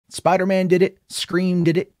Spider-Man did it, Scream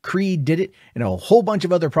did it, Creed did it, and a whole bunch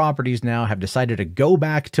of other properties now have decided to go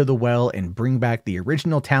back to the well and bring back the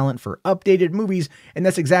original talent for updated movies, and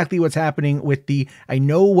that's exactly what's happening with the I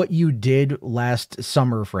Know What You Did Last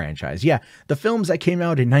Summer franchise. Yeah, the films that came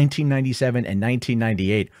out in 1997 and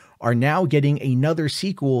 1998 are now getting another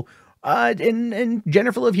sequel, and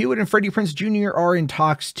Jennifer Love Hewitt and Freddie Prinze Jr. are in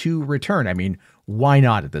talks to return. I mean, why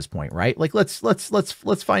not at this point, right? Like, let's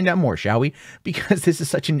find out more, shall we? Because this is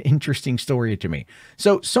such an interesting story to me.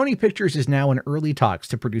 So Sony Pictures is now in early talks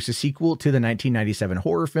to produce a sequel to the 1997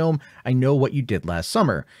 horror film, I Know What You Did Last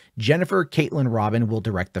Summer. Jennifer Kaytin Robinson will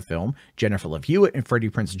direct the film. Jennifer Love Hewitt and Freddie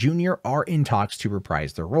Prinze Jr. are in talks to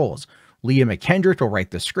reprise their roles. Leah McKendrick will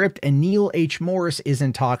write the script, and Neal H. Morris is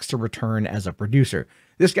in talks to return as a producer.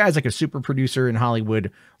 This guy's like a super producer in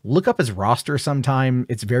Hollywood. Look up his roster sometime.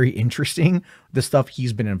 It's very interesting, the stuff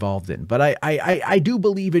he's been involved in. But I do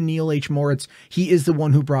believe in Neal H. Moritz. He is the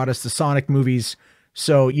one who brought us the Sonic movies.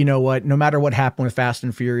 So you know what? No matter what happened with Fast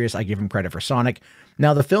and Furious, I give him credit for Sonic.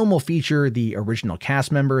 Now, the film will feature the original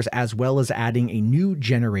cast members as well as adding a new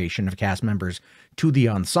generation of cast members to the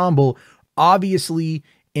ensemble. Obviously,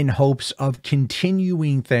 in hopes of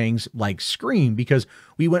continuing things like Scream, because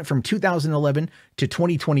we went from 2011 to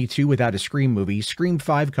 2022 without a Scream movie. Scream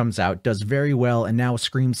 5 comes out, does very well, and now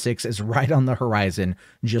Scream 6 is right on the horizon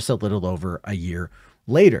just a little over a year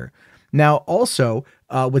later. Now, also,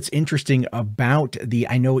 what's interesting about the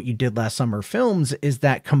I Know What You Did Last Summer films is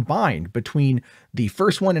that combined between the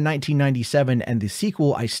first one in 1997 and the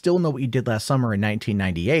sequel, I Still Know What You Did Last Summer in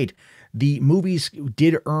 1998, the movies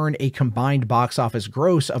did earn a combined box office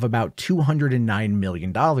gross of about $209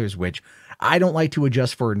 million, which I don't like to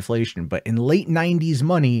adjust for inflation, but in late 90s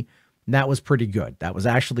money, that was pretty good. That was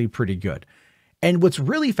actually pretty good. And what's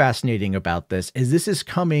really fascinating about this is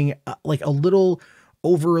coming like a little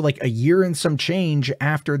over like a year and some change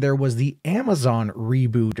after there was the Amazon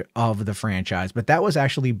reboot of the franchise, but that was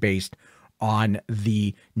actually based on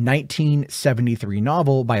the 1973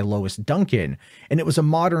 novel by Lois Duncan. And it was a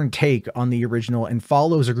modern take on the original and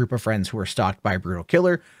follows a group of friends who are stalked by a brutal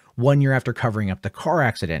killer 1 year after covering up the car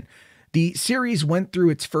accident. The series went through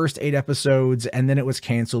its first 8 episodes and then it was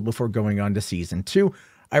canceled before going on to season 2.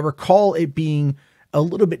 I recall it being a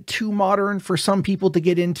little bit too modern for some people to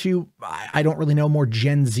get into. I don't really know, more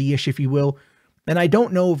Gen Z-ish, if you will. And I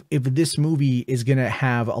don't know if this movie is going to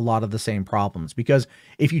have a lot of the same problems, because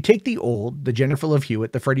if you take the Jennifer Love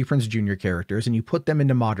Hewitt, the Freddie Prinze Jr. characters, and you put them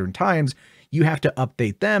into modern times, you have to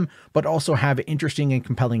update them, but also have interesting and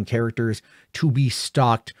compelling characters to be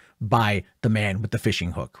stalked by the man with the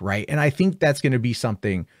fishing hook, right? And I think that's going to be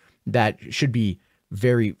something that should be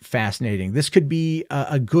very fascinating. This could be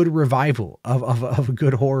a good revival of a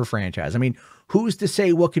good horror franchise. I mean, who's to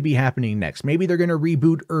say what could be happening next? Maybe they're going to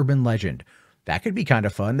reboot Urban Legend. That could be kind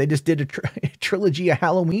of fun. They just did a trilogy of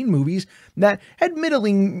Halloween movies that had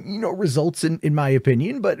middling, results in my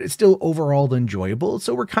opinion, but it's still overall enjoyable.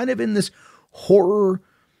 So we're kind of in this horror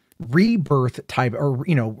rebirth type or,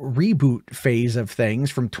 reboot phase of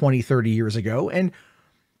things from 20, 30 years ago. And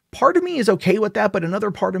part of me is okay with that, but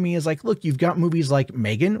another part of me is like, look, you've got movies like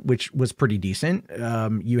Megan, which was pretty decent.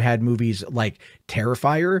 You had movies like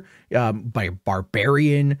Terrifier, by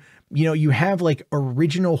Barbarian. You have like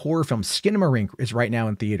original horror films. Skinamarink is right now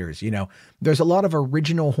in theaters. There's a lot of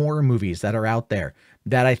original horror movies that are out there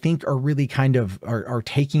that I think are really kind of are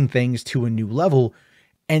taking things to a new level.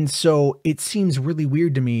 And so it seems really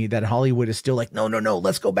weird to me that Hollywood is still like, no,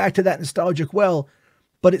 let's go back to that nostalgic well.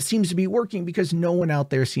 But it seems to be working because no one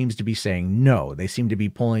out there seems to be saying no. They seem to be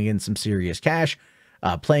pulling in some serious cash,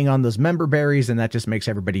 playing on those member berries, and that just makes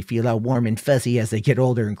everybody feel all warm and fuzzy as they get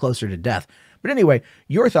older and closer to death. But anyway,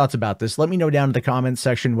 your thoughts about this, let me know down in the comments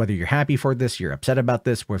section whether you're happy for this, you're upset about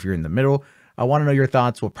this, or if you're in the middle. I want to know your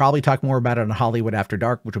thoughts. We'll probably talk more about it on Hollywood After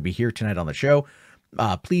Dark, which will be here tonight on the show.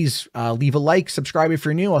 Please leave a like, subscribe if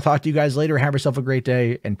you're new. I'll talk to you guys later. Have yourself a great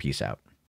day, and peace out.